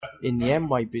in the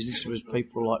Amway business, there was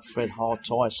people like Fred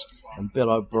Hartice and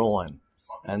Bill O'Brien,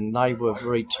 and they were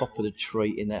very top of the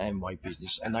tree in the Amway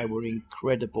business, and they were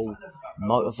incredible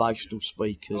motivational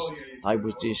speakers.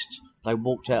 They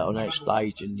walked out on that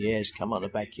stage and the hairs come on the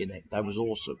back of your neck. That was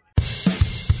awesome.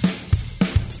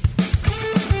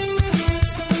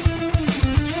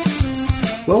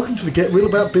 Welcome to the Get Real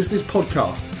About Business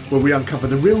podcast, where we uncover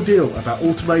the real deal about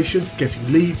automation,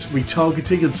 getting leads,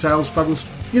 retargeting and sales funnels.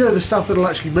 You know, the stuff that'll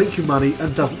actually make you money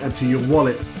and doesn't empty your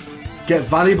wallet. Get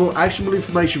valuable, actionable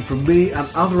information from me and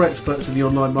other experts in the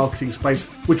online marketing space,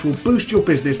 which will boost your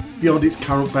business beyond its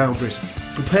current boundaries.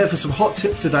 Prepare for some hot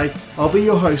tips today. I'll be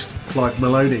your host, Clive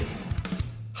Maloney.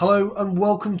 Hello and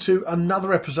welcome to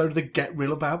another episode of the Get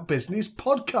Real About Business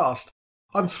podcast.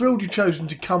 I'm thrilled you've chosen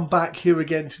to come back here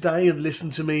again today and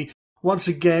listen to me once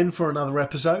again for another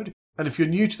episode. And if you're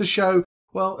new to the show,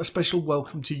 well, a special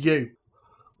welcome to you.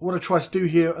 What I try to do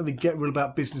here on the Get Real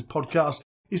About Business podcast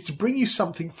is to bring you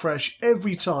something fresh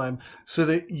every time so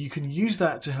that you can use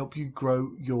that to help you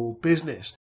grow your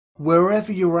business.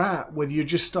 Wherever you're at, whether you're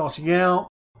just starting out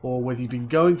or whether you've been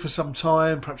going for some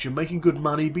time, perhaps you're making good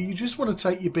money, but you just want to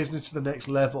take your business to the next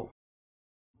level.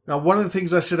 Now, one of the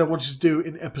things I said I wanted to do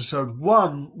in episode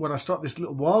 1, when I started this a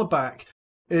little while back,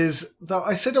 is that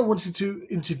I said I wanted to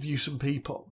interview some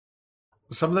people.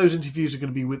 Some of those interviews are going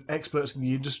to be with experts in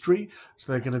the industry.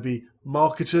 So they're going to be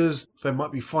marketers, they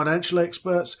might be financial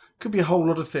experts, could be a whole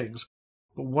lot of things.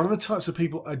 But one of the types of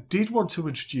people I did want to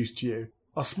introduce to you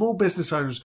are small business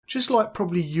owners, just like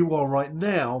probably you are right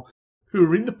now, who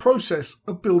are in the process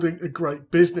of building a great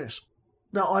business.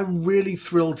 Now, I'm really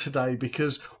thrilled today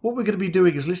because what we're going to be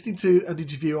doing is listening to an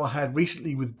interview I had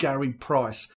recently with Gary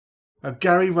Price. Now,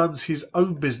 Gary runs his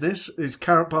own business. It's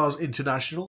Karatbars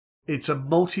International. It's a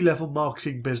multi-level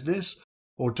marketing business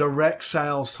or direct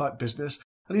sales type business,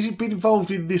 and he's been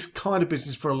involved in this kind of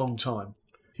business for a long time.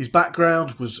 His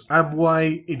background was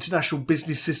Amway, International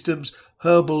Business Systems,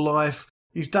 Herbalife.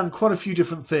 He's done quite a few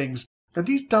different things, and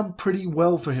he's done pretty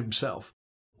well for himself.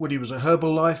 When he was at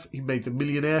Herbalife, he made the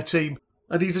Millionaire Team,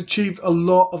 and he's achieved a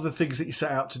lot of the things that he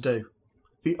set out to do.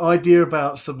 The idea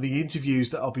about some of the interviews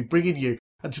that I'll be bringing you,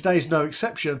 and today's no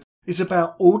exception, is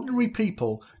about ordinary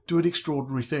people doing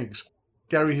extraordinary things.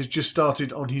 Gary has just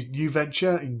started on his new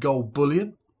venture in gold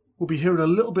bullion. We'll be hearing a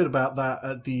little bit about that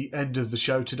at the end of the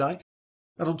show today.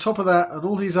 And on top of that, and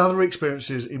all his other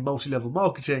experiences in multi-level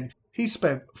marketing, he's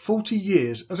spent 40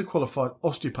 years as a qualified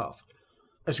osteopath.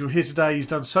 As you'll hear today, he's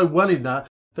done so well in that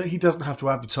he doesn't have to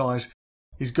advertise.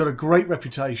 He's got a great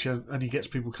reputation and he gets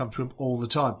people come to him all the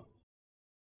time.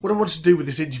 What I wanted to do with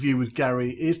this interview with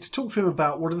Gary is to talk to him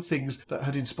about what are the things that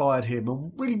had inspired him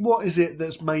and really what is it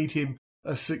that's made him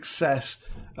a success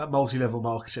at multi-level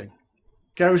marketing.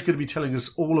 Gary's going to be telling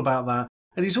us all about that,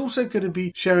 and he's also going to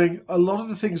be sharing a lot of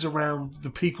the things around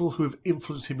the people who have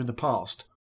influenced him in the past.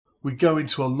 We go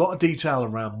into a lot of detail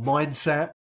around mindset,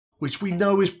 which we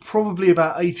know is probably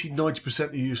about 80-90%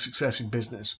 of your success in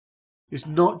business. It's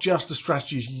not just the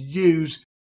strategies you use,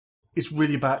 it's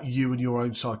really about you and your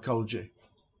own psychology.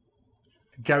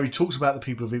 Gary talks about the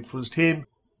people who've influenced him,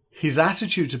 his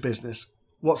attitude to business,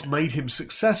 what's made him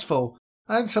successful,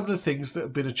 and some of the things that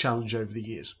have been a challenge over the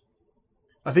years.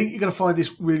 I think you're going to find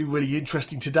this really, really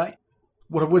interesting today.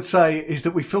 What I would say is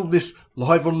that we filmed this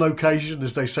live on location,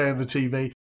 as they say on the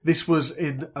TV. This was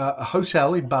in a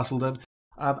hotel in Basildon,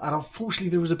 and unfortunately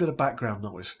there was a bit of background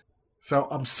noise. So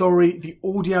I'm sorry, the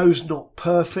audio's not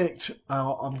perfect.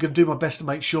 I'm going to do my best to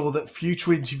make sure that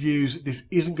future interviews, this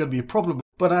isn't going to be a problem.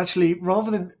 But actually, rather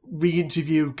than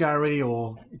re-interview Gary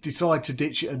or decide to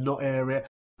ditch it and not air it,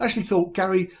 I actually thought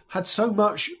Gary had so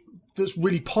much that's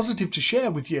really positive to share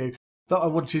with you that I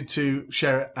wanted to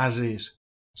share it as is.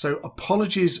 So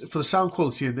apologies for the sound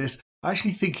quality in this. I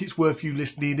actually think it's worth you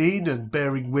listening in and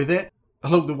bearing with it.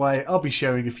 Along the way, I'll be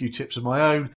sharing a few tips of my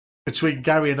own. Between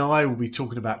Gary and I, we'll be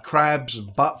talking about crabs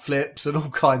and butt flips and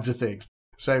all kinds of things.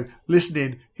 So listen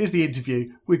in. Here's the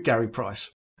interview with Gary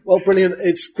Price. Well, brilliant.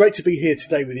 It's great to be here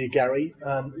today with you, Gary.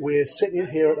 We're sitting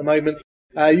here at the moment.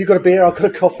 You've got a beer, I've got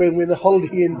a coffee, and we're in the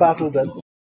Holiday Inn Basildon.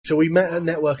 So we met at a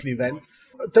networking event.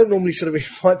 I don't normally sort of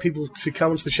invite people to come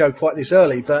onto the show quite this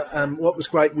early, but what was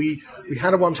great, we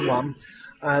had a one-to-one.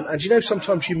 And you know,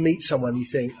 sometimes you meet someone, you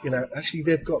think, you know, actually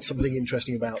they've got something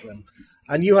interesting about them.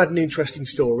 And you had an interesting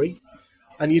story.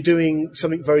 And you're doing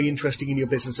something very interesting in your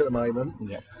business at the moment.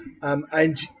 Yeah.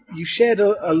 And you shared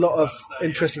a lot of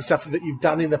interesting stuff that you've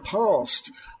done in the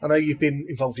past. I know you've been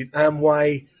involved in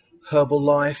Amway,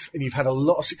 Herbalife, and you've had a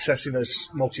lot of success in those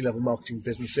multi-level marketing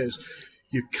businesses.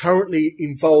 You're currently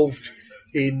involved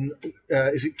in,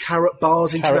 is it Carrot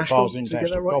Bars International? Carrot Bars Did you get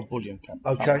International, that right? Gold Bullion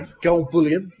Company. Okay, Gold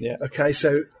Bullion. Yeah. Okay,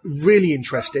 so really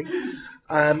interesting.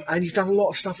 And you've done a lot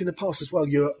of stuff in the past as well.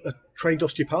 You're a trained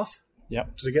osteopath.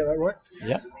 Yep. Did I get that right?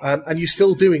 Yep. And you're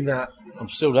still doing that. I'm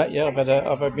still that, yeah.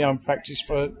 I've had my own practice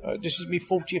for, this is my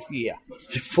 40th year.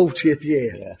 Your 40th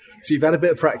year. Yeah. So you've had a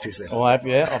bit of practice then. I have,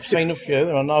 yeah. I've seen a few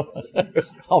and I know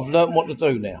I've learnt what to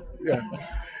do now. Yeah.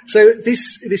 So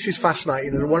this is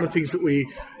fascinating, and one of the things that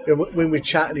when we're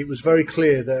chatting, it was very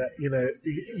clear that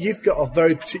you've got a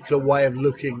very particular way of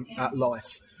looking at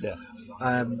life. Yeah.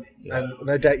 And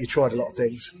no doubt you tried a lot of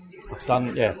things. I've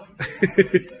done, yeah.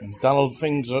 I've done all the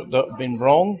things that have been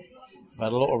wrong. I've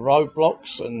had a lot of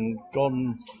roadblocks and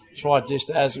gone, tried this,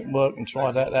 that hasn't worked, and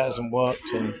tried that hasn't worked.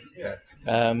 And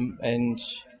I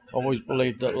always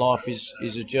believed that life is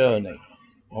a journey.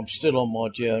 I'm still on my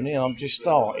journey, and I'm just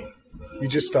starting. You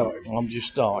just started. I'm just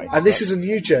starting. And this is a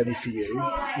new journey for you.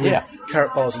 Yeah.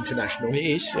 Carrot Bars International. It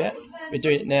is, yeah. Been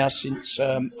doing it now since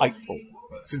April.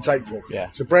 Since April. Yeah.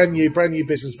 So brand new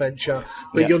business venture.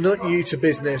 But you're not new to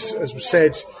business, as we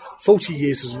said, 40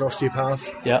 years as an osteopath.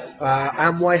 Yeah.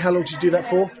 Amway, how long did you do that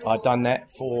for? I've done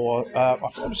that for, I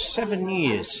think it was 7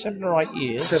 or 8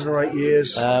 years. 7 or 8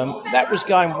 years. That was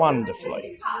going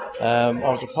wonderfully. I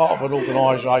was a part of an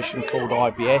organisation called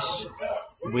IBS,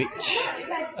 which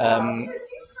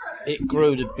it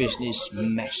grew the business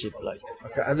massively.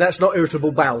 Okay, and that's not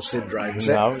irritable bowel syndrome, is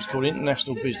it? No, it's called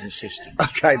International Business Systems.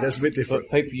 Okay, that's a bit different.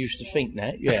 But people used to think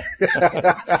that, yeah.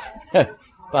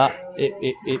 But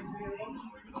it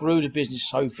grew the business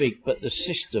so big, but the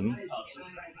system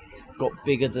got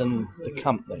bigger than the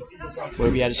company, where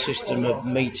we had a system of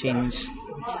meetings,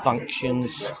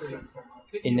 functions,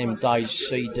 in them days,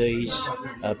 CDs,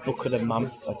 a book of the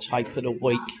month, a tape of the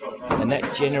week, and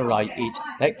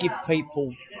that gave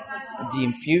people the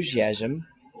enthusiasm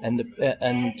and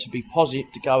to be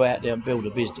positive to go out there and build a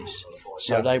business.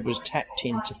 So they was tapped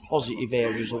into positive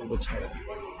areas all the time.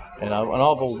 And I've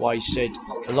always said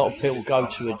a lot of people go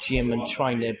to a gym and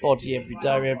train their body every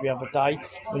day, every other day.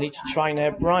 We need to train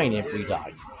our brain every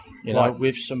day,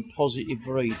 with some positive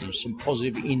reading, some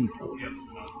positive input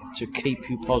to keep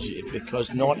you positive, because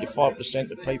 95%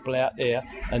 of people out there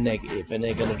are negative and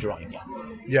they're going to drain you.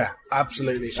 Yeah,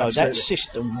 absolutely. So that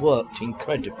system worked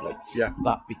incredibly. Yeah.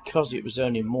 But because it was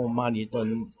earning more money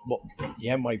than what the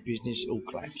Amway business, all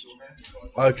collapsed.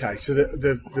 Okay, so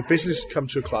the business come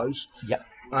to a close. Yep.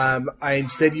 And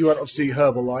then you went on to do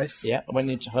Herbalife. Yeah, I went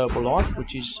into Herbalife,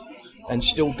 which is and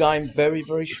still going very,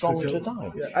 very strong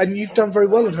today. Yeah. And you've done very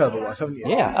well in Herbalife, haven't you?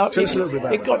 Yeah. Tell us a little bit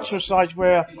about it. It got to a stage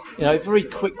where, very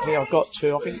quickly I got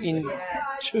to, I think in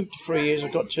 2 to 3 years, I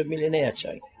got to a millionaire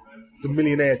team. The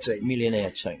millionaire team?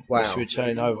 Millionaire team. Wow. Which we're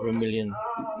turning over $1 million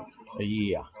a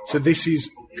year. So this is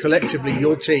collectively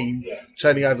your team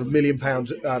turning over £1 million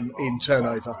in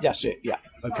turnover? That's it, yeah.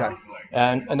 Okay.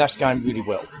 And that's going really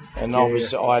well. And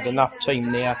I had enough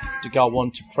team there to go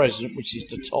on to president, which is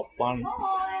the top one.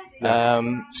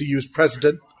 So you was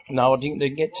president? No, I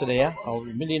didn't get to there. I was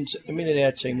a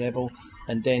millionaire team level,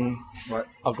 and then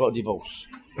I got a divorce.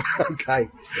 Okay.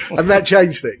 And that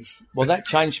changed things? Well, that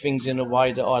changed things in a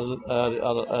way that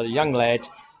a young lad,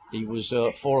 he was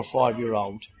 4 or 5 year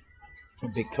old.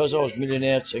 And because I was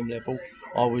millionaire team level,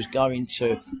 I was going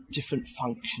to different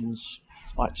functions,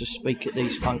 like to speak at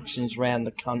these functions around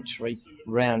the country,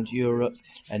 around Europe,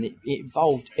 and it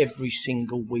involved every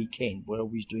single weekend where I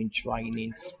was doing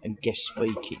training and guest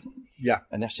speaking. Yeah.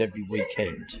 And that's every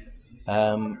weekend.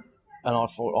 And I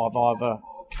thought I've either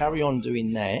carry on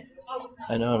doing that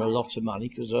and earn a lot of money,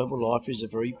 because Herbalife is a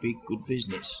very big, good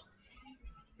business,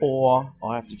 or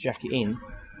I have to jack it in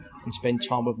and spend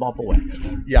time with my boy.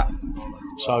 Yeah.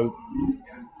 So,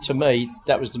 to me,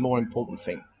 that was the more important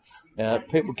thing.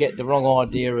 People get the wrong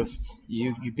idea of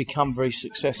you become very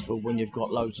successful when you've got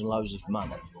loads and loads of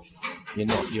money. You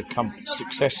become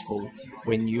successful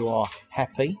when you are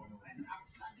happy,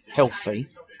 healthy.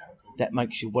 That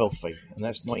makes you wealthy, and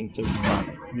that's not including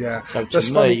money. Yeah. So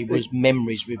to me, it was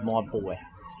memories with my boy.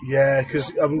 Yeah,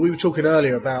 because we were talking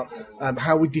earlier about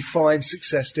how we define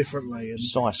success differently. And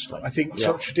precisely. I think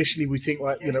traditionally we think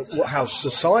how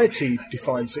society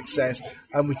defines success,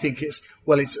 and we think it's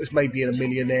maybe a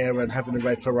millionaire and having a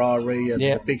red Ferrari and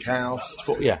a big house.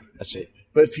 That's it.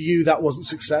 But for you, that wasn't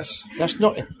success. That's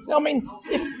not. I mean,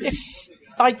 if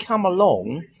they come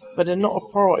along, but they're not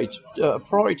a priority. A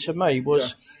priority to me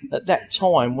was at that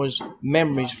time was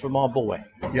memories for my boy.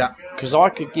 Yeah. Because I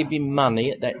could give him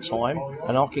money at that time,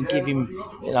 and I can give him,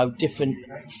 different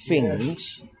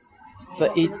things.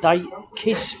 But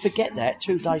kids forget that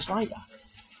 2 days later.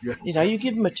 Yeah. You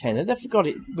give them a tenner, they forgot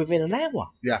it within an hour.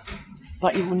 Yeah.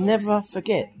 But you will never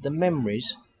forget the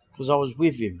memories because I was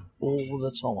with him all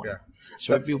the time. Yeah.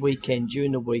 So every weekend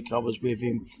during the week I was with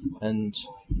him, and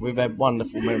we've had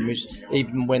wonderful memories.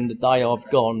 Even when the day I've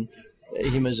gone,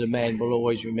 him as a man will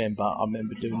always remember, I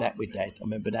remember doing that with Dad. I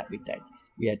remember that with Dad.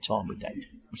 We had time with Dad,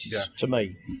 which is, to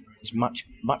me, is much,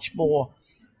 much more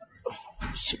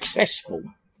successful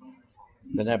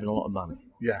than having a lot of money.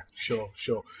 Yeah, sure.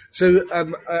 So,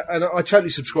 and I totally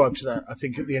subscribe to that. I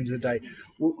think at the end of the day,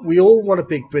 we all want a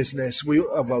big business. We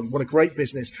want a great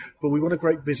business, but we want a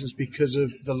great business because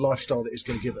of the lifestyle that it's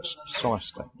going to give us.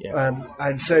 Precisely, yeah.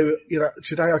 And so,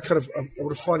 today I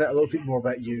want to find out a little bit more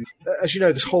about you. As you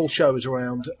know, this whole show is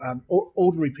around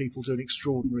ordinary people doing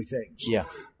extraordinary things. Yeah.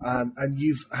 And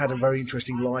you've had a very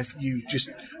interesting life. You've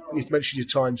mentioned your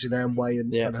times in Amway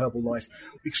and Herbalife.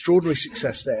 Extraordinary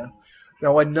success there.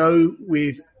 Now, I know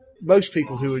with most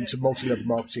people who are into multi-level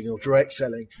marketing or direct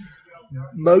selling,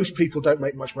 most people don't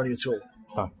make much money at all.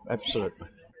 Oh, absolutely.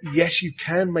 Yes, you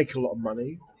can make a lot of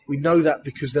money. We know that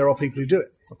because there are people who do it.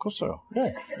 Of course there are.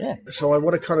 Yeah. So I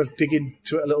want to kind of dig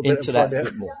into it a little bit Into and that find a out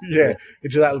bit more.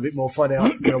 into that a little bit more, find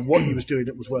out what he was doing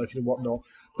that was working and what not.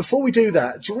 Before we do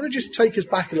that, do you want to just take us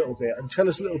back a little bit and tell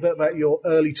us a little bit about your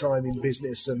early time in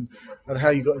business and how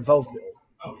you got involved in it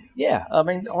all? Yeah, I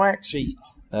mean, I actually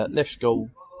left school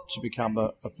to become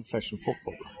a professional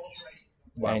footballer.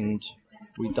 Wow. And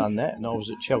we'd done that, and I was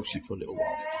at Chelsea for a little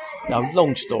while. Now,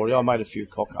 long story, I made a few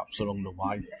cock-ups along the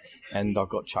way, and I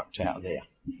got chucked out of there.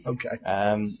 Okay.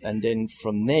 And then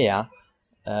from there,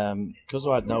 because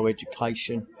I had no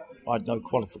education, I had no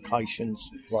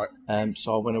qualifications. Right.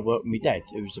 So I went and worked with my dad,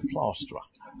 who was a plasterer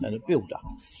and a builder.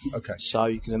 Okay. So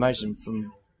you can imagine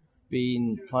from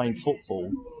playing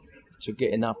football to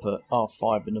getting up at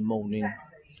 5:30 in the morning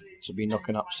to be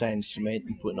knocking up sand cement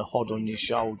and putting a hod on your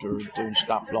shoulder and doing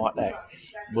stuff like that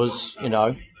was,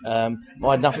 I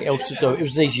had nothing else to do. It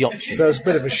was an easy option. So it was a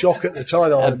bit of a shock at the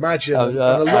time, I would imagine, and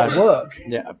a lot of work.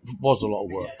 Yeah, it was a lot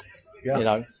of work.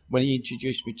 Yeah. When he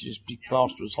introduced me to this big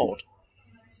plasterer's hod,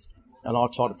 and I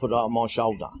tried to put it on my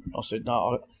shoulder, I said,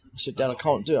 no, Dad, I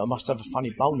can't do it. I must have a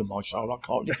funny bone in my shoulder. I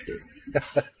can't lift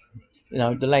it.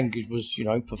 The language was,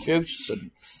 profuse,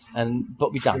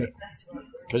 but we done it.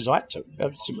 Because I had to.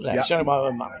 Showing my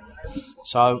own money.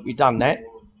 So we done that.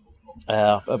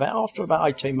 After about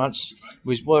 18 months, we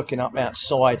was working up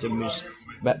outside and was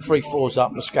about 3 floors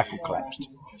up and the scaffold collapsed.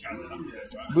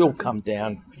 We all come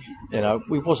down.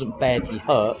 We wasn't badly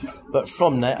hurt, but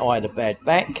from that I had a bad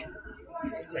back.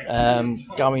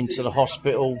 Going to the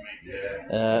hospital,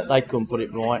 they couldn't put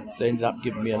it right. They ended up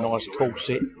giving me a nice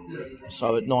corset.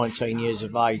 So at 19 years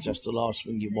of age, that's the last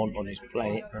thing you want on this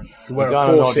planet. So wear a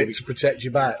corset to protect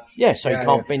your back. Yeah, so you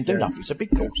can't bend do nothing. It's a big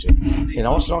corset.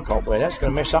 I said, I can't wear that. It's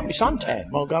going to mess up my suntan.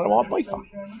 I'll go to Ibiza.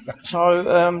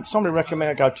 So somebody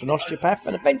recommended I go to an osteopath,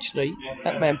 and eventually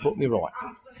that man put me right.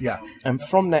 Yeah. And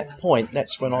from that point,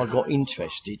 that's when I got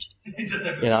interested,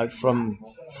 from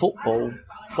football,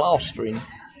 plastering,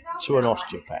 to an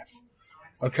osteopath.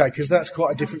 Okay, because that's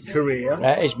quite a different career.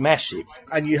 That is massive.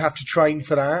 And you have to train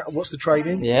for that. What's the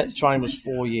training? Yeah, the training was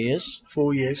 4 years.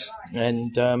 4 years.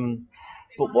 And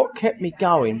but what kept me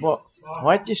going?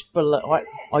 I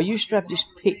used to have this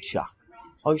picture.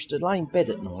 I used to lay in bed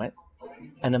at night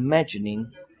and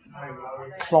imagining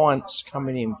clients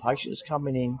coming in, patients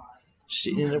coming in,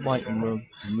 sitting in the waiting room,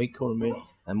 and me calling them in,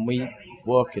 and me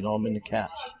working on them in the couch.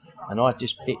 And I had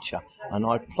this picture, and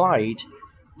I played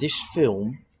this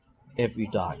film every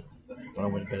day when I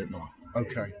went to bed at night.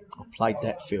 Okay. I played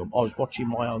that film. I was watching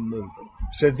my own movie.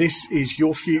 So this is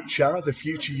your future, the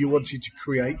future you wanted to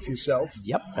create for yourself?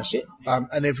 Yep, that's it.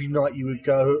 And every night you would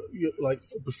go,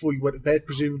 before you went to bed,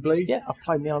 presumably? Yeah, I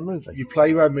played my own movie. You play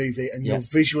your own movie, and you're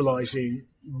visualising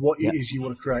what it is you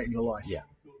want to create in your life.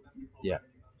 Yeah.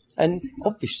 And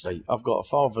obviously, I've got a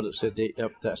father that said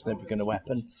that's never going to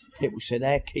happen. People said,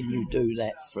 how can you do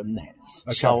that from that?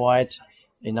 Okay. So I had,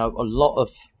 a lot of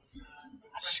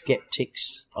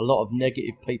skeptics, a lot of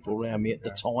negative people around me at the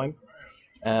time.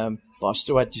 But I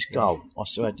still had this goal. I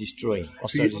still had this dream. I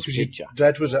still had this picture.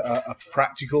 Your dad was a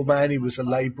practical man. He was a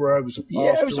labourer. He was a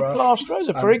plasterer. Yeah, he was a plasterer. He was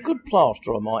a very good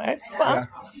plasterer, I might add. But,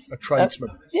 a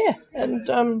tradesman.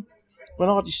 And when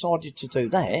I decided to do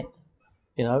that,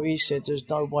 he said, there's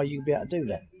no way you'll be able to do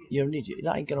that. You're an idiot.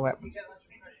 That ain't going to happen.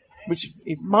 Which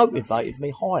it motivated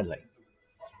me highly.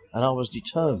 And I was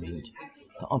determined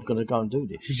that I'm going to go and do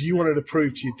this. Because you wanted to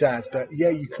prove to your dad that,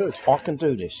 you could. I can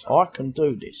do this. I can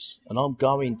do this. And I'm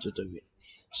going to do it.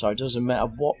 So it doesn't matter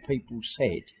what people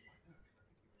said,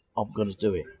 I'm going to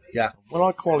do it. Yeah. When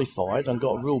I qualified and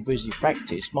got a real busy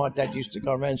practice, my dad used to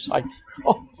go around and say,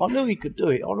 I knew he could do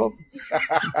it.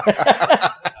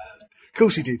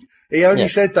 course he did. He only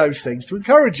said those things to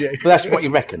encourage you. But that's what he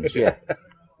reckons, yeah.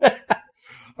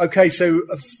 Okay, so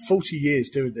 40 years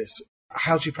doing this.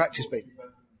 How's your practice been?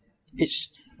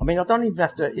 I don't even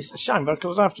have to, it's a shame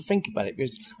because I don't have to think about it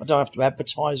because I don't have to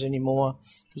advertise anymore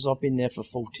because I've been there for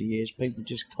 40 years. People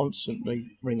just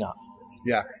constantly ring up.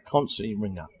 Yeah. Constantly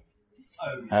ring up.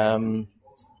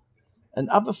 And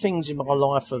other things in my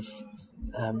life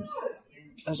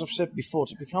as I've said before,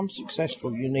 to become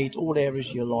successful, you need all areas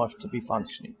of your life to be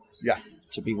functioning. Yeah.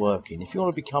 To be working. If you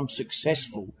want to become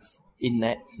successful in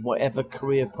that, whatever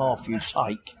career path you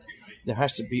take, there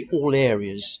has to be all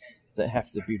areas that have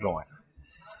to be right.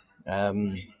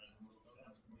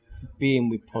 Being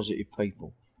with positive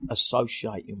people,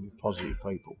 associating with positive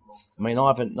people. I mean, I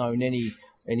haven't known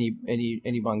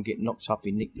anyone get knocked up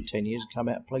in Nick for 10 years and come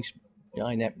out of policeman. It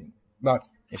ain't happening. No.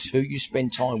 It's who you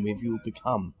spend time with, you will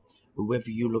become.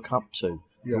 Whoever you look up to,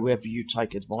 whoever you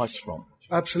take advice from.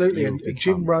 Absolutely, and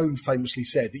Jim Rohn famously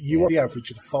said that you are the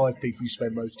average of the 5 people you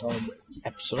spend most time with.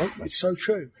 Absolutely. It's so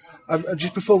true. And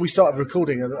just before we start the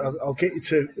recording, and I'll get you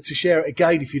to share it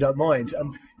again if you don't mind.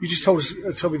 You just told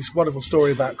me this wonderful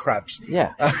story about crabs.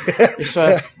 Yeah.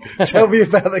 Tell me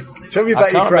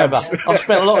about your crabs. I've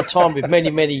spent a lot of time with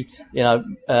many,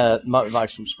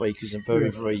 motivational speakers and very,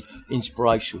 very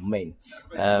inspirational men.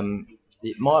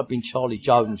 It might have been Charlie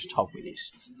Jones told me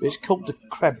this, but it's called the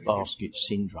crab basket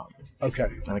syndrome. Okay.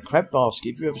 And a crab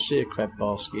basket, if you ever see a crab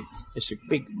basket, it's a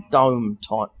big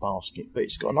dome-type basket, but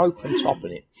it's got an open top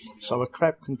in it, so a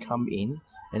crab can come in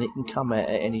and it can come out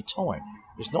at any time.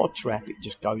 It's not a trap, it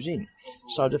just goes in.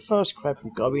 So the first crab will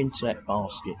go into that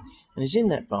basket, and it's in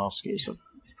that basket. It's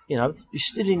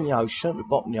still in the ocean, at the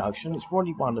bottom of the ocean. It's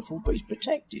really wonderful, but it's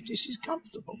protected. This is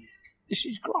comfortable. This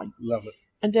is great. Love it.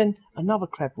 And then another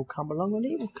crab will come along and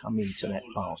he will come into that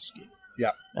basket.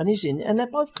 Yeah. And he's in, and they're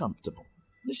both comfortable.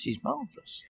 This is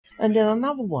marvellous. And then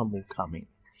another one will come in.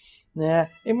 Now,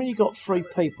 and when you've got 3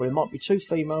 people, it might be 2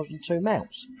 females and 2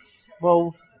 males.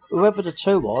 Well, whoever the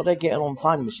 2 are, they're getting on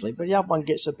famously, but the other one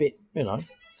gets a bit,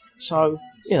 So,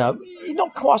 he's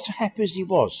not quite so happy as he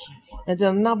was. And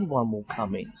then another one will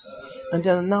come in. And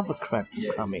then another crab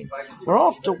will come in. Well,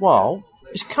 after a while,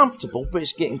 it's comfortable, but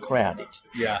it's getting crowded.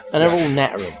 Yeah. And they're all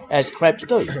nattering, as crabs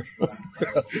do.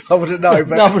 I wouldn't know,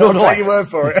 but I'll take your word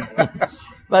for it.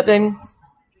 But then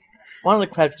one of the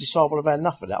crabs decided, well, I've had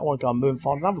enough of that. I want to go and move and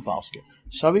find another basket.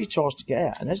 So he tries to get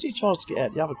out. And as he tries to get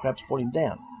out, the other crabs pull him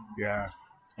down. Yeah.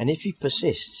 And if he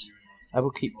persists, they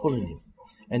will keep pulling him.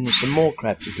 And there's some more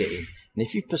crabs to get in. And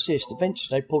if you persist,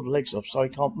 eventually they pull the legs off so he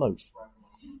can't move.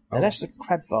 Now, that's the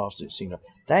crab basket syndrome.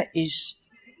 That is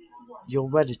your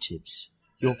relatives,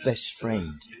 your best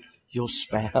friend, your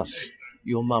spouse,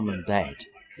 your mum and dad.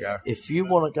 Yeah. If you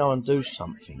want to go and do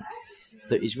something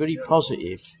that is really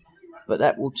positive, but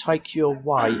that will take you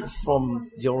away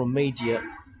from your immediate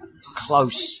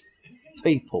close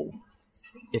people,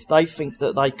 if they think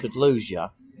that they could lose you,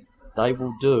 they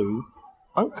will do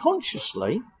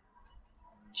unconsciously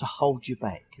to hold you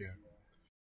back. Yeah.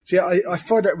 See, I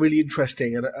find that really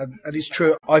interesting, and it's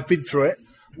true. I've been through it.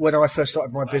 When I first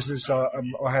started my business, I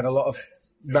had a lot of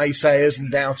naysayers and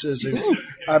doubters,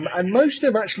 and most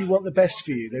of them actually want the best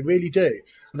for you. They really do.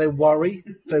 They worry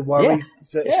that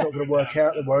it's not going to work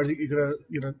out. They worry that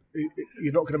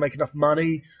you're not going to make enough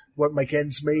money, won't make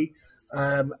ends meet.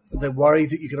 They worry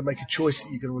that you're going to make a choice that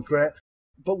you're going to regret.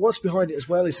 But what's behind it as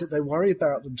well is that they worry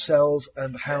about themselves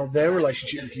and how their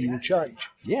relationship with you will change.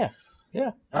 Yeah,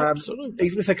 absolutely.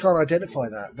 Even if they can't identify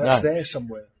that, that's there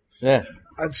somewhere. Yeah.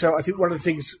 And so I think one of the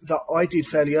things that I did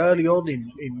fairly early on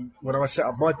in when I set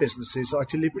up my business is I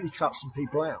deliberately cut some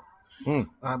people out. And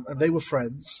they were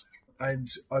friends, and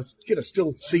I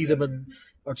still see them and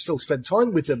I'd still spend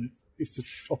time with them if the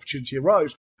opportunity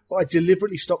arose. But I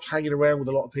deliberately stopped hanging around with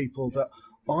a lot of people that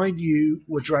I knew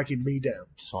were dragging me down.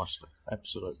 Precisely,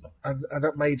 absolutely. And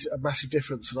that made a massive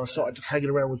difference. And I started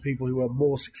hanging around with people who were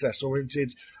more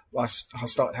success-oriented. I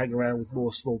started hanging around with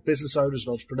more small business owners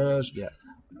and entrepreneurs. Yeah.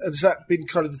 And has that been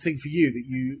kind of the thing for you, that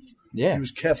you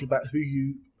was careful about who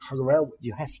you hung around with?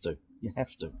 You have to.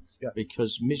 Yeah.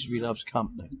 Because misery loves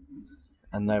company.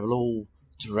 And they will all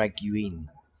drag you in.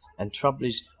 And trouble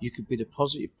is, you could be the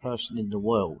positive person in the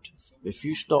world. But if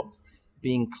you stop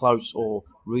being close or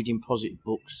reading positive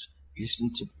books,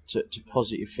 listening to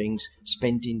positive things,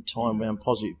 spending time around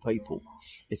positive people,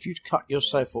 if you cut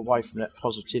yourself away from that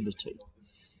positivity,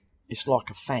 it's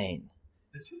like a fan.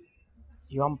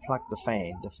 You unplug the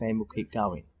fan will keep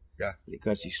going. Yeah. But it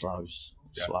gradually slows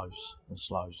and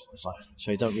slows.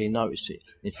 So you don't really notice it.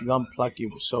 If you unplug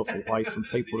yourself away from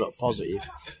people that are positive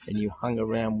and you hang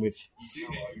around with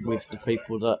the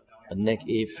people that and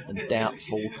negative and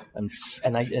doubtful, and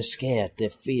they're scared, they're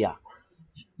fear.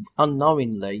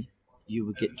 Unknowingly, you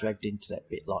would get dragged into that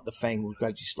bit, like the fan will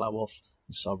gradually slow off,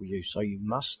 and so will you. So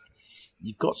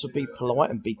you've got to be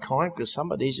polite and be kind, because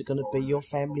some of these are going to be your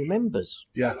family members.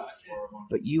 Yeah.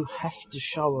 But you have to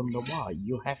show them the way.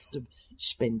 You have to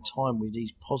spend time with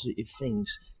these positive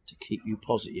things to keep you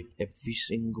positive every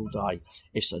single day.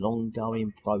 It's an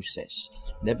ongoing process.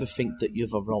 Never think that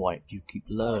you've arrived. You keep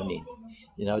learning.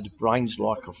 You know, the brain's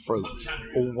like a fruit.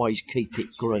 Always keep it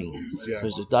green.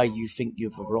 Because the day you think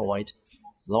you've arrived,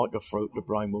 like a fruit, the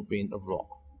brain will be into rot.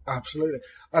 Absolutely.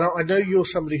 And I know you're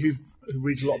somebody who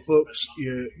reads a lot of books.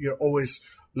 You're always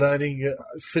learning,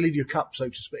 filling your cup, so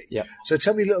to speak. Yeah. So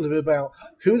tell me a little bit about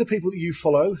who are the people that you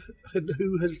follow and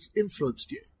who has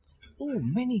influenced you? Oh,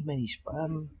 many.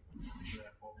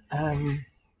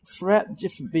 Throughout the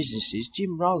different businesses,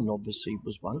 Jim Rohn obviously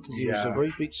was one, because he was a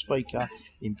very big speaker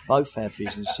in both our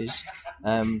businesses.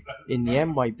 In the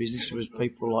Amway business, there was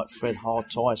people like Fred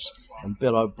Hartice and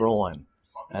Bill O'Brien.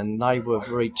 And they were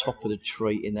very top of the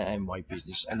tree in the Amway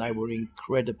business, and they were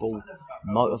incredible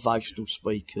motivational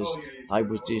speakers.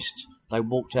 They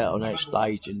walked out on that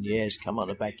stage and the hairs come on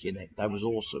the back of your neck. They was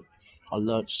awesome. I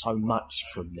learnt so much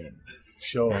from them.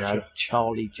 Sure.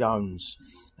 Charlie Jones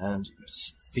and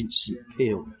Vincent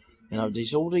Peale. You know,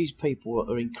 there's all these people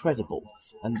that are incredible.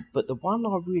 But the one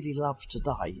I really love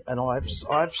today, and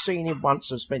I've seen him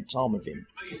once and spent time with him,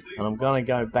 and I'm going to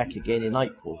go back again in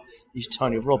April, is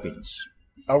Tony Robbins.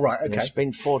 Oh, right, okay. You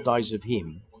spend 4 days with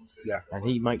him, yeah, and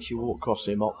he makes you walk across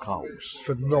them hot coals.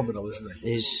 Phenomenal, isn't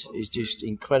he? Is just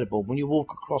incredible. When you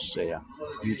walk across there,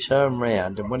 you turn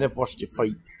round, and when they've washed your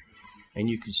feet, and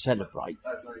you can celebrate,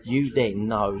 you then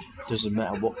know, doesn't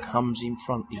matter what comes in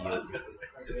front of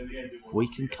you, we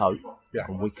can cope,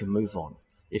 and we can move on.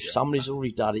 If somebody's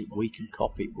already done it, we can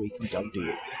copy it, we can go do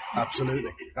it.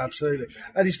 Absolutely.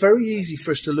 And it's very easy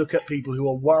for us to look at people who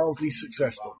are wildly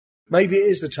successful. Maybe it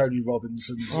is the Tony Robbins,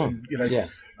 and you know,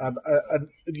 and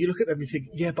you look at them and you think,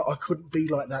 yeah, but I couldn't be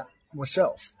like that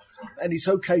myself. And it's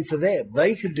okay for them;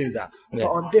 they can do that, but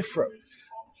I'm different.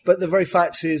 But the very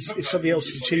fact is, if somebody else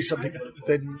has achieved something,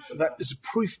 then that is a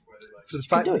proof to the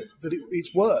fact that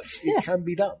it works. It can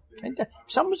be done. If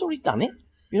someone's already done it,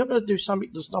 you're not going to do something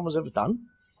that no one's ever done.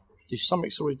 If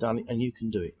something's already done it, and you can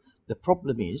do it. The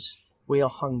problem is, we are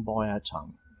hung by our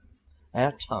tongue.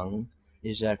 Our tongue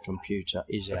is our computer,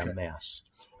 is our mouse.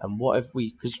 And what have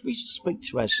because we speak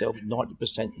to ourselves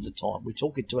 90% of the time. We're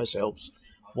talking to ourselves.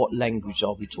 What language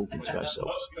are we talking to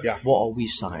ourselves? Yeah. What are we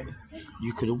saying?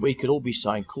 We could all be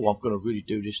saying, cool, I'm going to really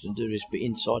do this and do this, but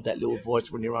inside that little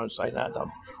voice when you're on saying, that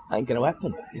ain't going to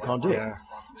happen. You can't do it.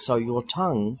 So your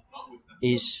tongue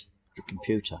is the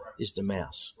computer, is the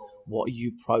mouse. What are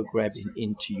you programming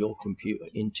into your computer,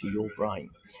 into your brain?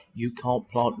 You can't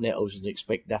plant nettles and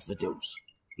expect daffodils.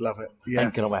 Love it. Yeah.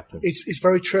 Ain't going to happen. It's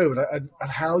very true. And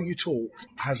how you talk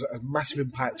has a massive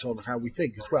impact on how we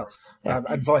think as well,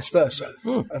 and vice versa.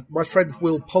 My friend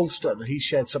Will Polston, he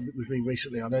shared something with me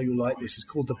recently. I know you'll like this. It's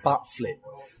called the butt flip.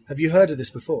 Have you heard of this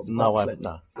before? No, I haven't.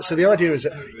 No. So the idea is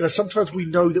that sometimes we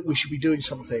know that we should be doing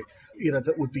something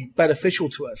that would be beneficial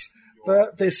to us,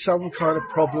 but there's some kind of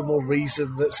problem or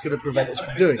reason that's going to prevent us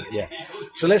from doing it. Yeah.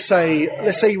 So let's say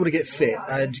you want to get fit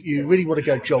and you really want to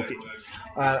go jogging.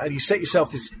 And you set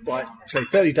yourself this, say,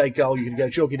 30-day goal, you're going to go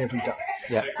jogging every day.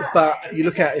 Yeah. But you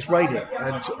look out, it's raining.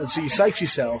 And so you say to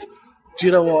yourself, do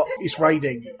you know what? It's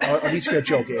raining. I need to go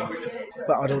jogging,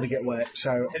 but I don't want to get wet.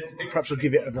 So perhaps I'll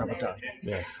give it another day.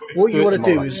 Yeah. What you want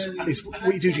to do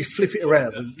is you flip it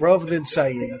around. And rather than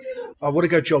saying, I want to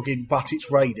go jogging, but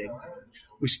it's raining,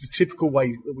 which is the typical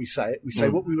way that we say it. We say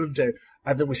what we want to do,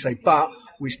 and then we say but,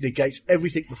 which negates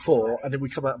everything before, and then we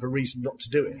come out with a reason not to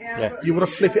do it. Yeah. You want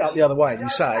to flip it up the other way, and you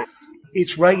say,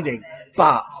 it's raining,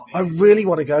 but I really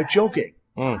want to go jogging.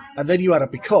 And then you add a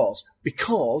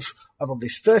because I'm on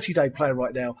this 30-day plan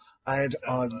right now, and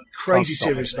I'm crazy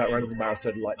serious about running the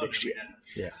marathon like next year.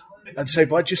 Yeah. And so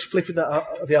by just flipping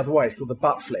that the other way, it's called the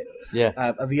butt flip. Yeah.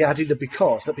 And the adding the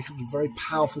because, that becomes a very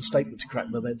powerful statement to create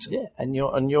momentum. Yeah, and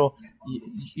you're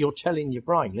telling your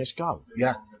brain, let's go.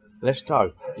 Yeah. Let's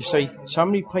go. You see, so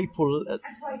many people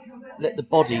let the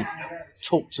body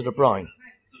talk to the brain.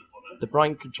 The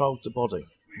brain controls the body.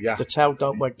 Yeah. The tail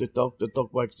don't wag the dog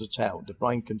wags the tail. The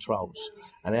brain controls.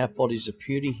 And our bodies are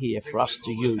purely here for us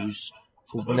to use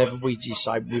for whenever we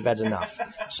decide we've had enough.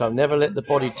 So never let the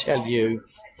body tell you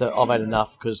that I've had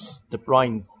enough, because the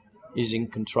brain is in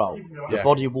control. The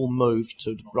body will move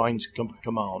to the brain's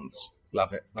commands.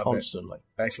 Love it. Constantly.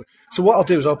 Excellent. So what I'll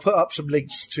do is I'll put up some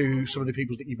links to some of the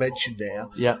people that you mentioned there.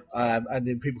 Yeah. And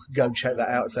then people can go and check that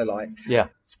out if they like. Yeah.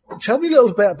 Tell me a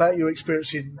little bit about your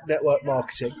experience in network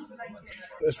marketing.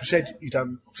 As we said, you've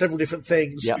done several different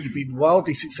things. Yeah. You've been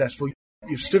wildly successful.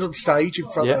 You've stood on stage in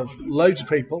front of loads of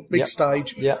people, big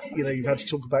stage. Yeah. You know, you've had to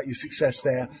talk about your success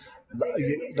there.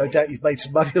 No doubt you've made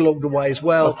some money along the way as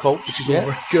well, of course, which is all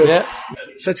very good. Yeah.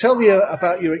 So tell me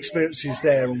about your experiences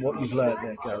there and what you've learned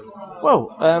there, Gary.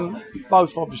 Well,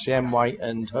 both obviously Amway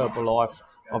and Herbalife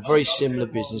are very similar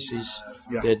businesses.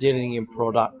 Yeah. They're dealing in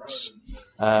products,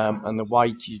 and the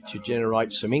way to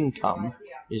generate some income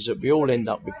is that we all end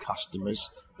up with customers,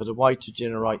 but the way to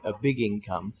generate a big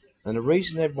income, and the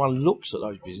reason everyone looks at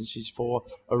those businesses for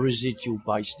a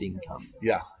residual-based income.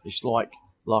 Yeah. It's like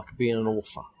being an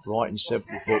author, writing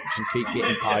several books and keep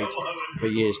getting paid for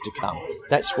years to come.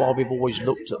 That's why we've always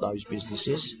looked at those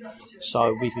businesses,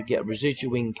 so we could get a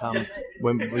residual income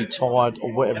when we're retired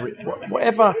or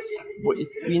whatever.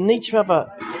 You need to have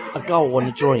a goal and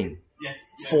a dream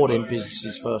for them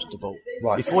businesses, first of all.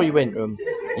 Right. Before you enter them,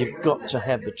 you've got to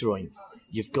have a dream.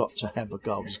 You've got to have a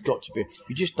goal. There's got to be.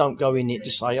 You just don't go in it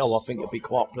to say, "Oh, I think it'd be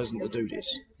quite pleasant to do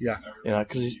this." Yeah. You know,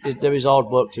 because there is hard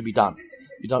work to be done.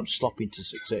 You don't slop into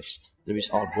success. There is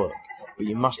hard work, but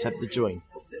you must have the dream.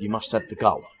 You must have the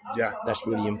goal. Yeah, that's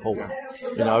really important.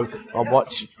 You know, I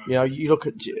watch. You know, you look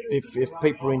at if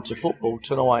people are into football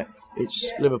tonight,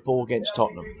 it's Liverpool against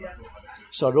Tottenham.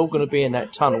 So they're all going to be in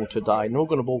that tunnel today, and they're all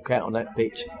going to walk out on that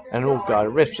pitch, and they're all go,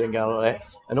 the refs and go like that,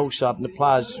 and all of a sudden the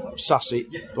players suss it.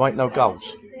 There ain't no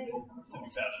goals.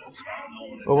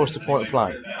 Well, what's the point of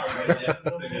playing?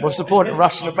 What's the point of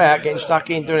rushing about, getting stuck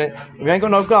in, doing it? If you ain't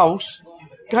got no goals,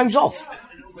 game's off.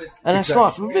 And that's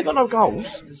life. If we've got no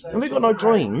goals, and we've got no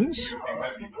dreams,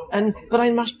 but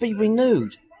they must be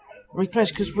renewed,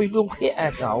 replenished, because we will hit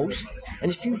our goals.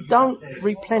 And if you don't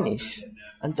replenish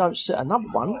and don't set another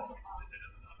one,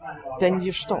 then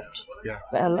you've stopped. Yeah.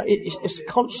 It's a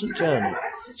constant journey.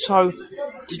 So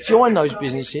to join those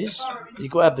businesses,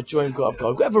 you've got to have a dream, you've got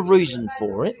to have a reason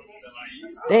for it.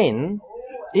 Then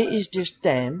it is just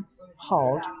damn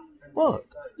hard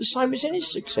work. The same as any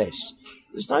success.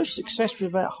 There's no success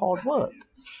without hard work.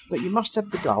 But you must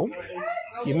have the goal.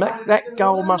 That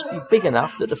goal must be big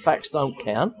enough that the facts don't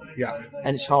count. Yeah.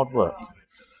 And it's hard work.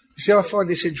 You see, I find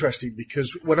this interesting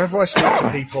because whenever I speak to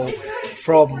people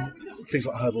from things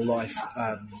like Herbalife,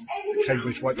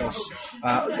 Cambridge, Weight Loss,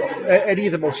 any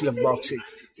of the multi-level marketing,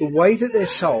 the way that they're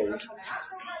sold,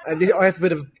 and I have a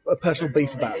bit of a personal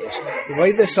beef about this, the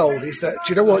way they're sold is that,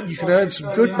 do you know what, you can earn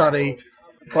some good money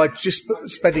by just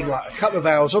spending like a couple of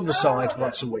hours on the side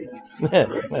once a week.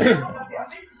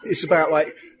 It's about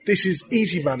like, this is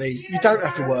easy money, you don't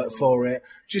have to work for it,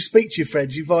 just speak to your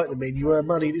friends, invite them in, you earn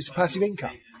money, it's a passive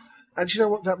income. And do you know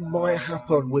what, that might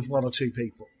happen with one or two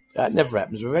people. That never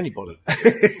happens with anybody.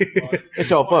 It's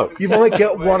hard work. You might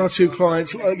get one or two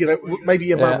clients, you know, maybe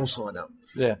your mum will sign up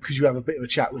because you have a bit of a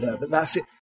chat with her, but that's it.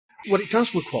 What it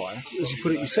does require, as you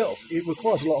put it yourself, it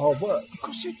requires a lot of hard work. Of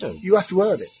course you do. You have to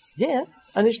earn it. Yeah,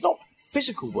 and it's not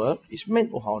physical work, it's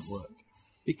mental hard work.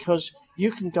 Because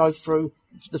you can go through,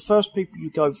 the first people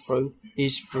you go through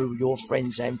is through your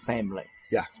friends and family.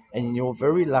 Yeah. And you're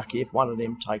very lucky if one of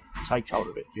them takes hold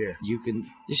of it. Yeah. You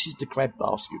can. This is the crab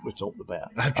basket we're talking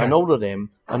about. Okay. And all of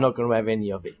them are not going to have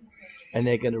any of it. And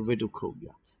they're going to ridicule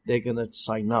you. They're going to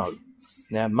say no.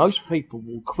 Now, most people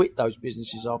will quit those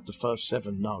businesses after the first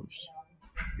 7 no's.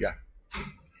 Yeah.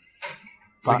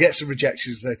 They get some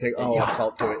rejections, they think, I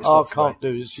can't do it. It's I can't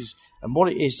do this. And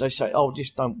what it is, they say,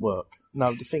 this don't work.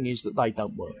 No, the thing is that they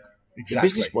don't work. Exactly.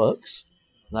 The business works,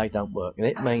 they don't work. And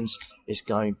it means it's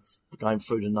going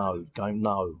through the no, going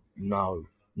no,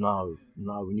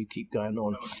 and you keep going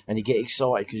on. And you get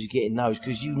excited because you're getting no's,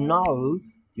 because you know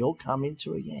you're coming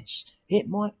to a yes. It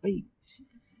might be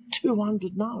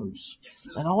 200 no's.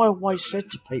 And I always said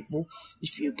to people,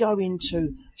 if you go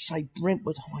into, say,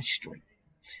 Brentwood High Street,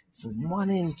 from one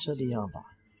end to the other,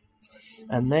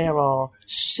 and there are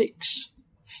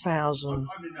 6,000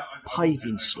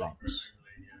 paving slabs.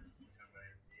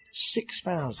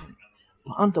 6,000.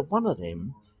 But under one of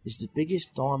them is the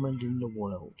biggest diamond in the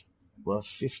world, worth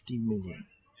 50 million.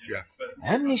 Yeah.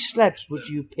 How many slabs would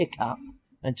you pick up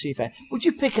until you found? Would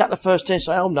you pick up the first 10 and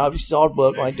say, oh no, this is hard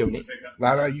work, I ain't doing it?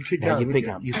 No, you keep going. You pick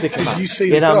them up. You see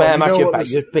know the how much you you pay.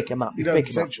 You pick them up. You pick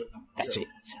them up. potential. That's it.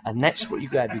 And that's what you've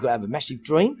got to have. You've got to have a massive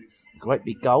dream. You've great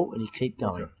big goal, and you keep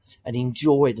going. Okay. And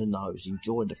enjoy the no's,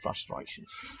 enjoy the frustration.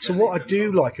 So what I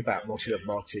do like about multi-level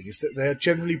marketing is that they're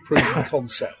generally proven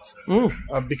concepts.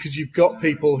 Because you've got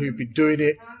people who've been doing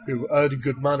it, who are earning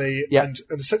good money, and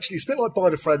essentially it's a bit like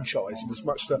buying a franchise in as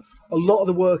much that a lot of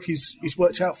the work is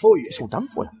worked out for you. It's all done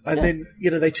for you. And then,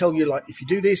 they tell you, like, if you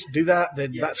do this and do that,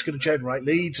 then that's going to generate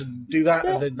leads, and do that,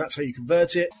 and then that's how you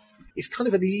convert it. It's kind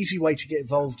of an easy way to get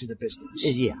involved in a business.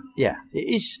 Yeah.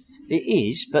 It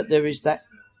is, but there is that.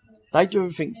 They do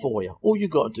everything for you. All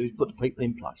you've got to do is put the people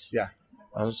in place. Yeah.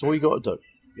 And that's all you've got to do.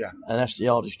 Yeah. And that's the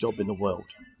hardest job in the world.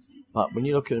 But when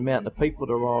you look at the amount of people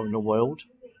there are in the world,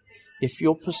 if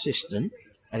you're persistent,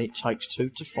 and it takes 2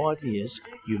 to 5 years,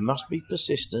 you must be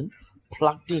persistent,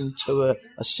 plugged into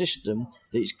a system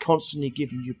that is constantly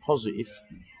giving you positive.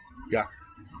 Yeah.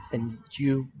 And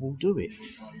you will do it.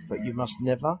 But you must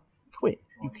never quit.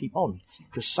 You keep on.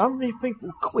 Because so many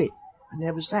people quit, and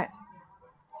there was that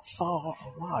far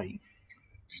away.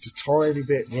 Just a tiny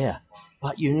bit. Yeah.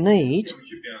 But you need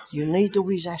all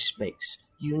these aspects.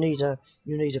 You need a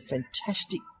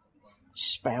fantastic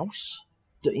spouse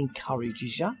that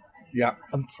encourages you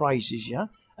and praises you,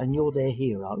 and you're their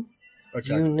hero.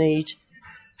 Okay. You need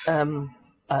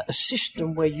a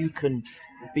system where you can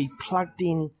be plugged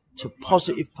in to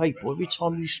positive people. Every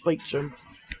time you speak to them,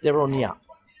 they're on the up.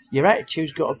 Your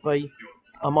attitude's got to be,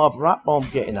 I'm either up or I'm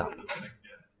getting up.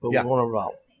 But we want to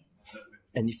roll.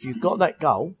 And if you've got that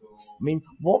goal, I mean,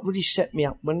 what really set me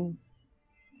up when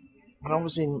I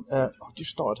was I just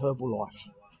started Herbalife,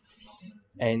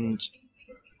 and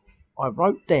I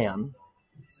wrote down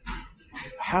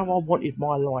how I wanted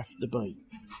my life to be.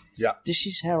 Yeah. This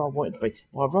is how I wanted to be.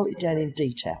 I wrote it down in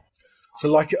detail.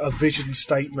 So like a vision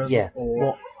statement? Yeah.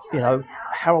 Or...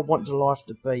 how I wanted the life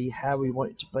to be, how we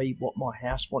wanted it to be, what my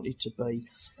house wanted to be,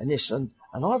 and this. And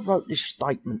I wrote this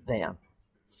statement down,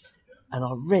 and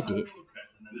I read it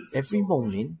every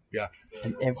morning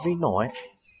and every night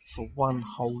for one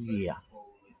whole year.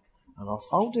 And I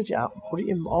folded it up and put it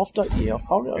in after a year. I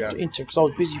folded it up into, because I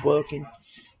was busy working,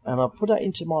 and I put that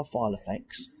into my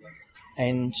Filofax.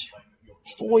 And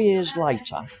 4 years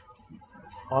later,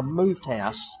 I moved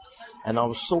house, and I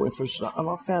was sorting through stuff, and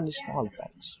I found this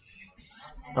Filofax.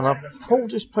 And I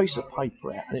pulled this piece of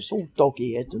paper out, and it's all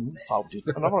dog-eared and folded.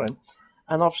 And I went,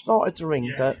 and I've started to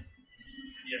ring that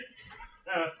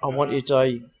I wanted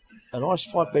a nice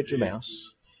 5-bedroom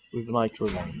house with an acre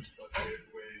of land.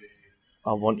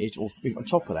 I wanted, or on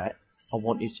top of that, I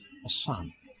wanted a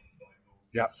son.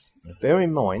 Yeah. Now, bear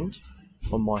in mind,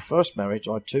 from my first marriage,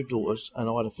 I had 2 daughters, and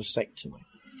I had a vasectomy.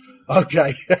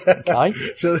 Okay. Okay.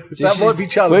 So that might be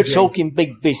challenging. We're talking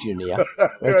big vision here.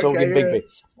 We're talking big vision.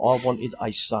 I wanted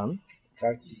a son.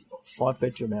 Okay.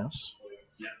 5-bedroom house.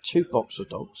 2 boxer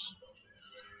dogs.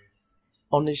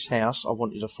 On this house, I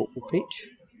wanted a football pitch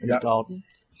in the garden.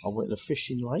 I wanted a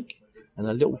fishing lake and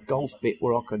a little golf bit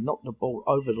where I could knock the ball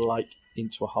over the lake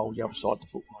into a hole the other side of the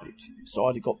football pitch. So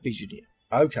I'd got vision here.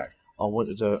 Okay. I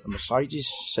wanted a Mercedes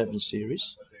 7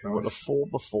 Series. I wanted a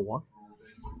 4x4.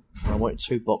 And I wanted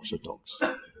 2 boxer dogs.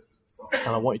 And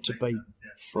I wanted to be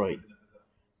free.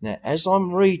 Now, as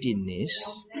I'm reading this,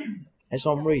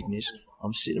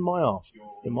 I'm sitting in my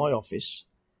office,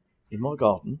 in my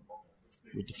garden,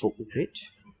 with the football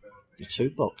pitch, the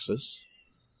 2 boxers,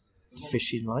 the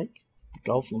fishing lake, the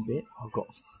golfing bit. I've got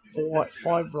a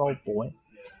 5-year-old boy,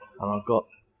 and I've got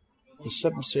the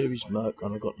 7 Series Merc,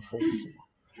 and I've got the 4x4.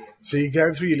 So you're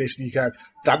going through your list and you go,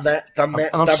 done that, and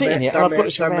I'm sitting here, and I've got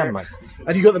this around, mate.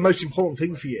 And you got the most important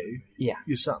thing for you, your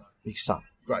son. Your son.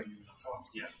 Great.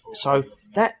 So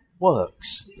that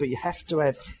works, but you have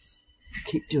to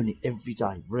keep doing it every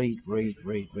day. Read.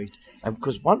 And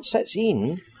because once that's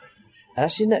in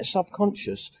that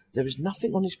subconscious, there is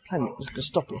nothing on this planet that can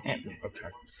stop it happening. Okay.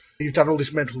 You've done all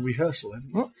this mental rehearsal,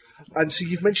 haven't you? And so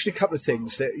you've mentioned a couple of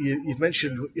things that you've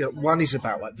mentioned. One is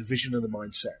about like the vision and the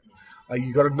mindset.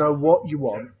 You've got to know what you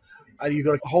want, and you've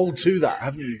got to hold to that,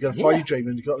 haven't you? You've got to follow your dream,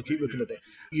 and you've got to keep looking at it.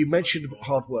 You mentioned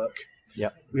hard work. Yeah.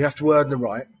 We have to earn the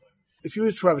right. If you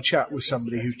were to have a chat with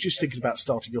somebody who's just thinking about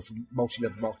starting off a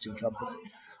multi-level marketing company,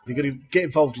 they're going to get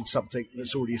involved in something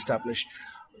that's already established,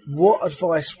 what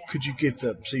advice could you give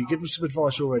them? So you give them some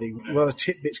advice already. What other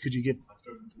tidbits could you give them?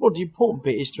 Well, the important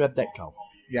bit is to have that goal.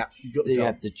 Yeah, you've got the goal.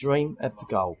 Have the dream, have the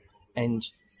goal, and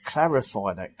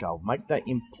clarify that goal. Make that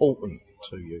important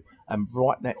to you, and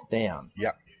write that down.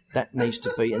 Yeah. That needs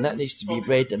to be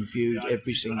read and viewed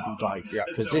every single day. Yeah.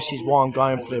 Because this is why I'm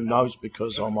going for them notes,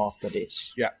 because I'm after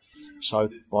this. Yeah. So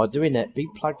by doing that, be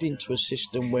plugged into a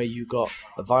system where you got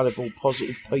available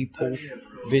positive people,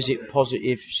 visit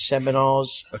positive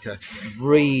seminars, okay,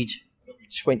 read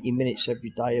 20 minutes every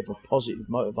day of a positive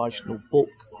motivational book.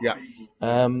 Yeah.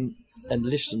 And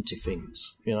listen to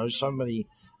things. You know, so many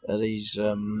of these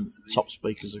top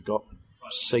speakers have got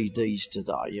CDs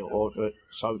today,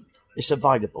 so it's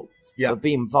available. Yeah. So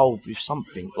be involved with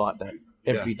something like that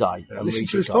every day. Yeah. And Listen read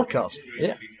to this your guide. podcast.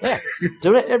 Yeah.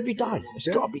 Do it every day. It's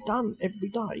Yeah. got to be done every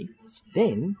day.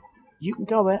 Then you can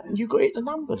go out and you've got to hit the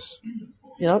numbers.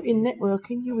 You know, in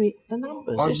networking, you hit the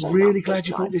numbers. I'm It's a really numbers glad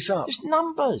you game. brought this up. It's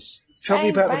numbers. Tell me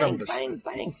about the bang, numbers. Bang,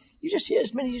 bang. You just hit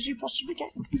as many as you possibly can.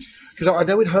 Because I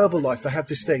know in Herbalife they have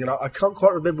this thing, and I can't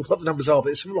quite remember what the numbers are,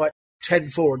 but it's something like 10,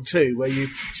 4 and 2, where you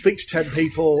speak to 10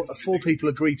 people, 4 people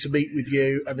agree to meet with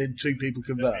you, and then 2 people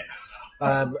convert.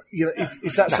 You know,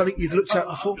 is that something you've looked at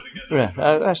before? Yeah,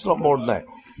 that's a lot more than that.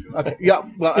 Okay, yeah,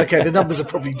 well, okay, the numbers are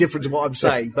probably different to what I'm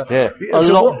saying, but Yeah, so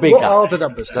a lot what bigger. are the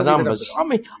numbers? The Tell me numbers. I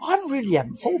mean, I really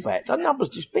haven't thought about it. The numbers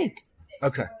just big.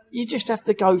 Okay. You just have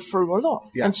to go through a lot.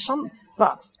 Yeah. And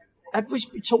but as we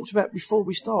talked about before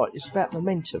we start, it's about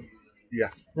momentum. Yeah.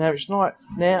 Now it's like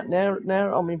now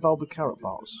I'm involved with carrot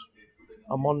bars.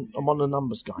 I'm on the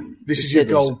numbers game. This It's is your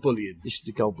dead gold easy. bullion. This is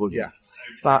the gold bullion. Yeah.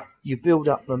 But you build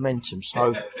up momentum,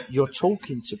 so you're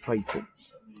talking to people.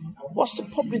 What's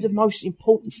probably the most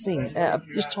important thing out of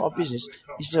this type of business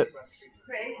is that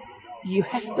you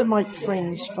have to make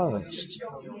friends first.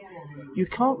 You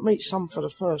can't meet someone for the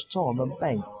first time and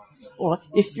bang. All right,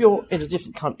 if you're in a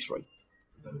different country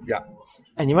Yeah.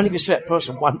 and you only can see that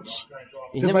person once,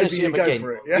 you Then never maybe see you them go again.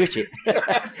 for it, yeah. You hit it.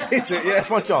 Hit it, yeah. That's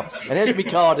my job. And there's my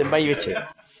card and may hit it.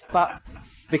 But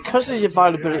because of the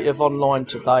availability of online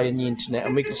today and the internet,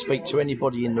 and we can speak to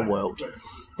anybody in the world,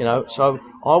 you know, so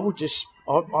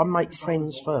I make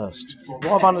friends first. What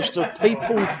I've understood,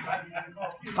 people,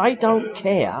 they don't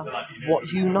care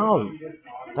what you know.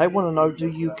 They want to know, do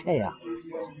you care?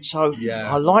 So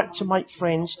Yeah. I like to make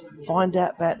friends, find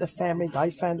out about the family,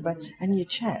 they found about, and you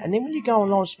chat. And then when you go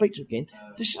online and speak to them again,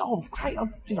 they say, oh, great, I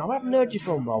haven't heard you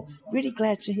for a while. Really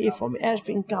glad to hear from you. How's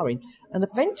things going? And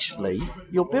eventually,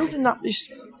 you're building up this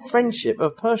friendship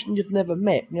of a person you've never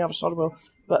met from the other side of the world.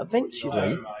 But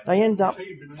eventually, they end up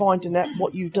finding out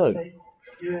what you do.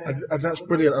 And that's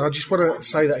brilliant. And I just want to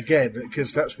say that again,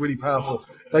 because that's really powerful.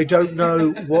 They don't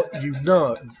know what you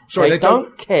know. Sorry, They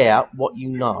don't care what you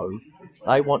know.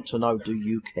 They want to know, do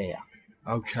you care?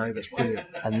 Okay, that's brilliant.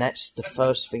 And that's the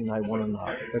first thing they want to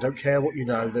know. They don't care what you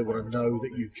know. They want to know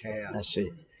that you care. That's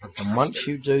it. Fantastic. And once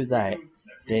you do that,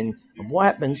 then what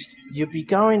happens, you'll be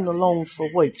going along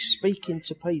for weeks speaking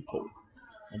to people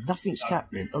and nothing's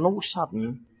happening. And all of a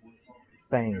sudden,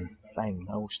 bang, bang,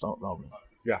 they all start rolling.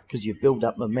 Yeah. Because you build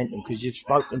up momentum, because you've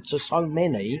spoken to so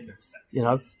many. You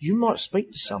know, you might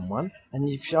speak to someone and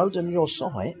you've showed them your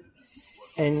site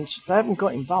and they haven't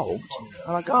got involved.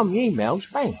 And I go on the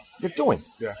emails, bang, they've joined.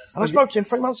 Yeah. And I spoke to them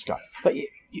 3 months ago. But it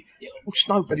all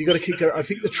snowballs. And you've got to keep going. I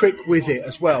think the trick with it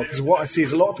as well, because what I see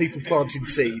is a lot of people planting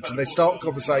seeds and they start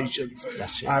conversations.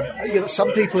 That's it. You know,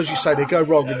 some people, as you say, they go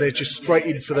wrong and they're just straight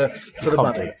in for the Can't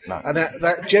money. do it, no. And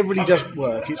that generally doesn't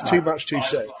work. It's too much too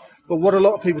soon. But what a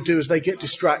lot of people do is they get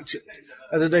distracted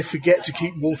and then they forget to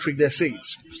keep watering their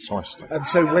seeds. Precisely. And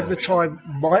so when the time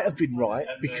might have been right,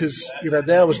 because, you know,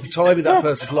 now is the time in that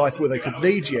person's life where they could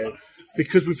need you,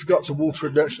 because we forgot to water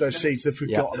and nurture those seeds, they've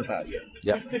forgotten about you.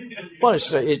 Yeah. Well, it's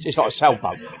like a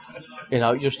sailboat. You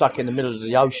know, you're stuck in the middle of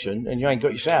the ocean and you ain't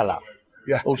got your sail up.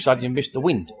 Yeah. All of a sudden you miss the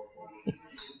wind.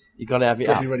 You've got to have it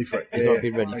Gotta up. be ready for it. You've Yeah, got to be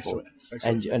yeah. ready Excellent. for it.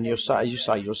 Excellent. And you're, as you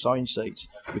say, you're sowing seeds.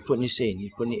 You're putting this in,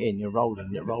 you're putting it in, you're rolling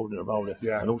it.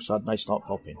 Yeah. And all of a sudden they start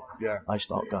popping. Yeah. They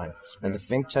start going. And the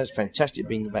fantastic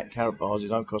thing about carrot bars, it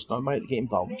don't cost no money to get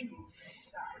involved.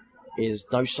 Is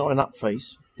no sign-up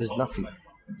fees. There's nothing.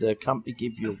 The company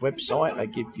give you a website, they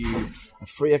give you a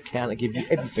free account, they give you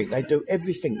everything. They do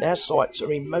everything. Their sites are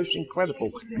most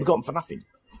incredible. We've got them for nothing.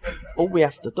 All we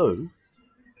have to do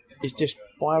is just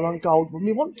buy our own gold when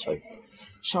we want to.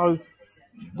 So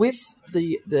with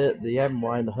the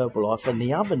Amway and the Herbalife and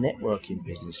the other networking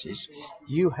businesses,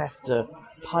 you have to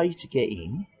pay to get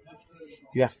in,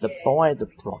 you have to buy the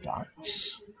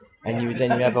products, and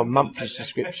then you have a monthly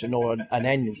subscription or an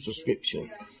annual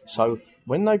subscription. So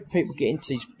when those people get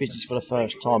into this business for the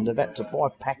first time, they've had to buy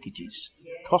packages,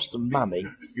 cost them money,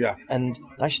 Yeah. and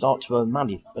they start to earn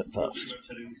money at first.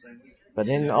 But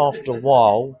then after a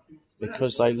while,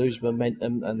 because they lose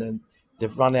momentum and then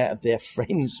they've run out of their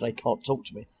friends, they can't talk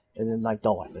to me, and then they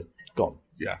die, they're gone.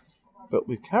 Yeah. But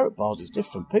with carrot bars, it's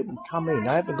different. People come in,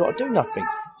 they haven't got to do nothing,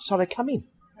 so they come in.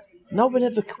 No one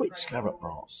ever quits carrot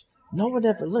bars. No one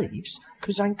ever leaves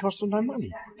because they ain't cost them no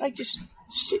money. They just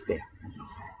sit there.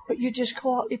 But you just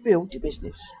quietly build your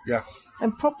business. Yeah.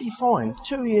 And probably find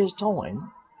 2 years'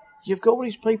 time, You've got all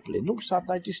these people in, all of a sudden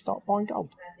they just start buying gold.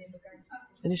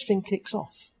 And this thing kicks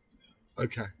off.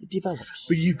 Okay. It develops.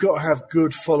 But you've got to have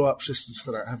good follow-up systems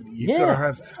for that, haven't you? You've got to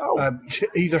have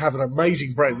either have an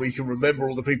amazing brain where you can remember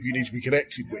all the people you need to be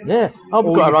connected with. Yeah.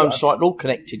 We've got our own site, all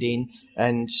connected in,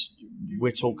 and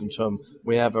we're talking to them.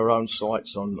 We have our own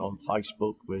sites on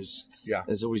Facebook.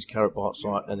 There's always Carrot Bite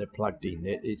site, and they're plugged in.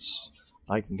 They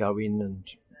can go in and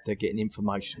they're getting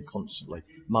information constantly,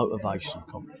 motivation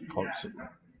constantly.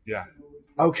 Yeah.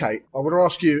 Okay, I want to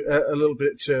ask you a little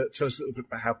bit, tell us a little bit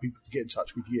about how people can get in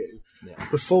touch with you. Yeah.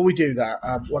 Before we do that,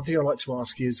 one thing I'd like to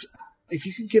ask is if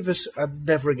you can give us a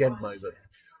never again moment.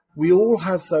 We all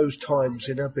have those times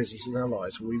in our business, in our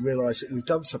lives, where we realise that we've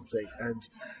done something and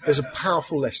there's a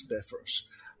powerful lesson there for us.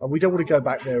 And we don't want to go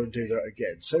back there and do that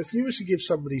again. So if you were to give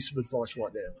somebody some advice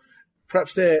right now,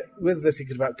 perhaps whether they're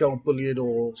thinking about Gold Bullion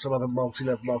or some other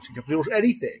multi-level marketing company or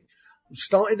anything,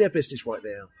 starting their business right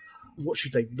now, what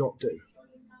should they not do?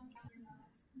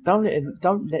 Don't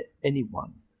let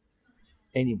anyone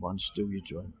steal your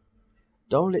dream.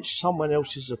 Don't let someone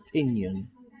else's opinion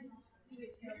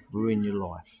ruin your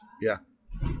life. Yeah.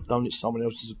 Don't let someone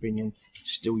else's opinion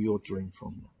steal your dream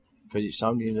from you. Because it's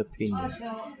only an opinion.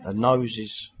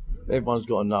 Everyone's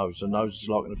got a nose. A nose is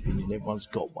like an opinion. Everyone's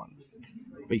got one.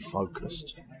 Be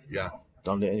focused. Yeah.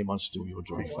 Don't let anyone steal your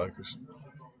dream. Be focused.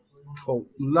 Cool.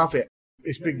 Love it.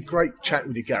 It's been great chatting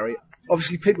with you, Gary.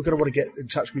 Obviously, people are going to want to get in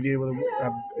touch with you.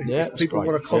 If people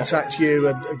want to contact you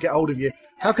and get hold of you,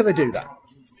 how can they do that?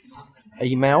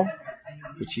 Email,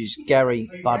 which is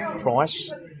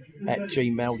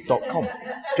garybudprice@gmail.com.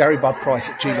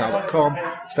 garybudprice@gmail.com.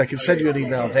 So they can send you an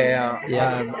email there.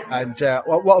 Yeah.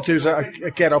 What I'll do is,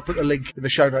 again, I'll put the link in the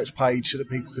show notes page so that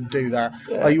people can do that.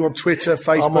 Yeah. Are you on Twitter,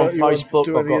 Facebook? I'm on Facebook.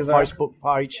 I've got a Facebook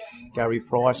page, Gary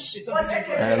Price.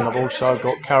 And I've also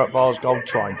got Carrot Bars Gold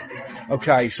Train.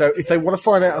 Okay, so if they want to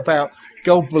find out about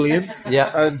Gold Bullion,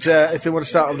 and if they want to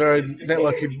start on their own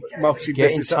networking marketing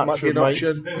business, that might be an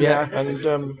option. Yeah, and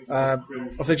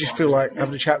if they just feel like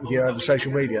having a chat with you over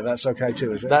social media, that's okay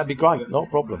too, is it? That'd be great, not a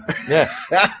problem. Yeah.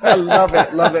 I love it.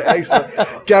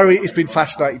 Excellent. Gary, it's been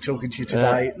fascinating talking to you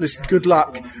today. Yeah. Listen, good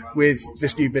luck with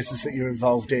this new business that you're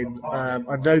involved in.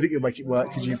 I know that you'll make it work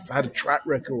because you've had a track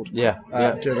record doing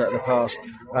that in the past.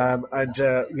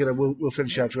 We'll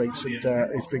finish our drinks, and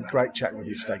it's been great chatting with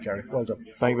you today, Gary. Well done.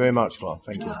 Thank you very much, Clark.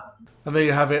 Thank you. And there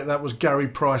you have it. That was Gary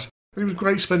Price. It was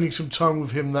great spending some time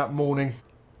with him that morning.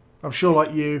 I'm sure,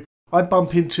 like you, I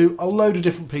bump into a load of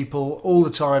different people all the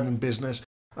time in business.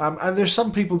 And there's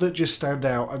some people that just stand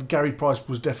out, and Gary Price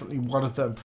was definitely one of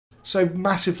them. So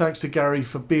massive thanks to Gary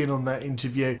for being on that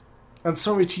interview. And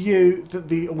sorry to you that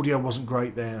the audio wasn't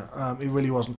great there. It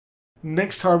really wasn't.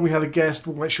 Next time we have a guest,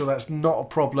 we'll make sure that's not a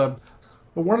problem.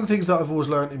 But one of the things that I've always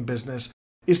learned in business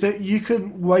is that you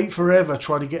can wait forever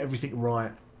trying to get everything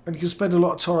right. And you can spend a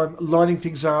lot of time lining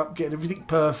things up, getting everything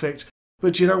perfect.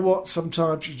 But you know what?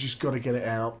 Sometimes you just got to get it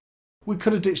out. We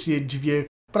could have ditched the interview,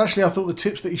 but actually I thought the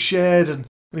tips that he shared and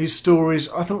his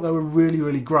stories, I thought they were really,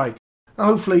 really great. And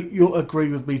hopefully you'll agree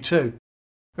with me too.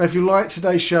 Now, if you like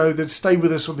today's show, then stay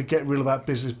with us on the Get Real About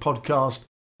Business podcast.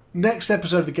 Next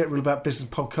episode of the Get Real About Business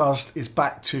podcast is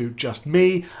back to just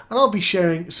me, and I'll be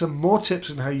sharing some more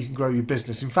tips on how you can grow your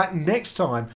business. In fact, next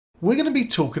time, we're going to be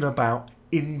talking about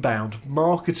inbound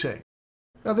marketing.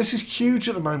 Now, this is huge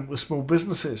at the moment with small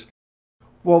businesses.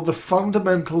 While the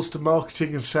fundamentals to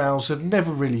marketing and sales have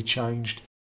never really changed,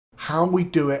 how we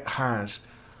do it has.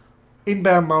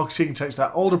 Inbound marketing takes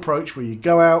that old approach where you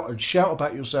go out and shout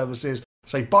about your services,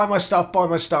 say, buy my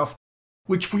stuff,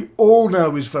 which we all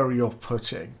know is very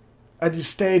off-putting. And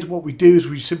instead, what we do is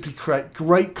we simply create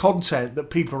great content that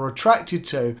people are attracted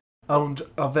to and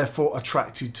are therefore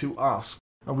attracted to us.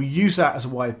 And we use that as a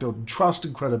way of building trust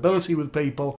and credibility with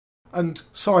people and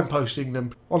signposting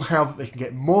them on how that they can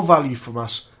get more value from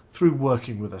us through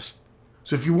working with us.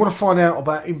 So if you want to find out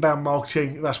about inbound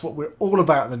marketing, that's what we're all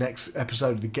about in the next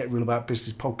episode of the Get Real About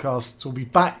Business podcast. So we'll be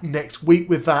back next week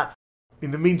with that.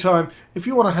 In the meantime, if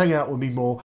you want to hang out with me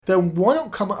more, then why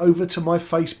not come over to my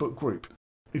Facebook group?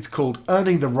 It's called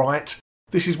Earning the Right.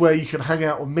 This is where you can hang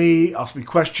out with me, ask me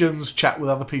questions, chat with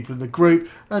other people in the group,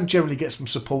 and generally get some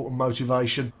support and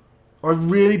motivation. I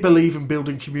really believe in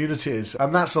building communities,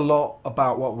 and that's a lot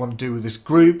about what I want to do with this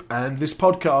group and this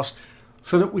podcast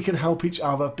so that we can help each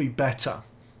other be better.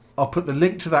 I'll put the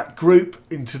link to that group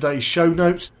in today's show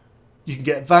notes. You can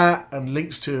get that and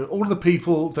links to all of the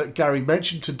people that Gary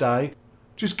mentioned today.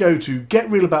 Just go to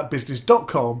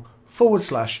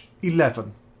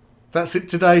getrealaboutbusiness.com/11. That's it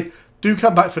today. Do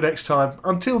come back for next time.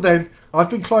 Until then, I've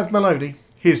been Clive Maloney.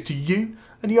 Here's to you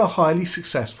and your highly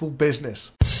successful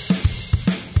business.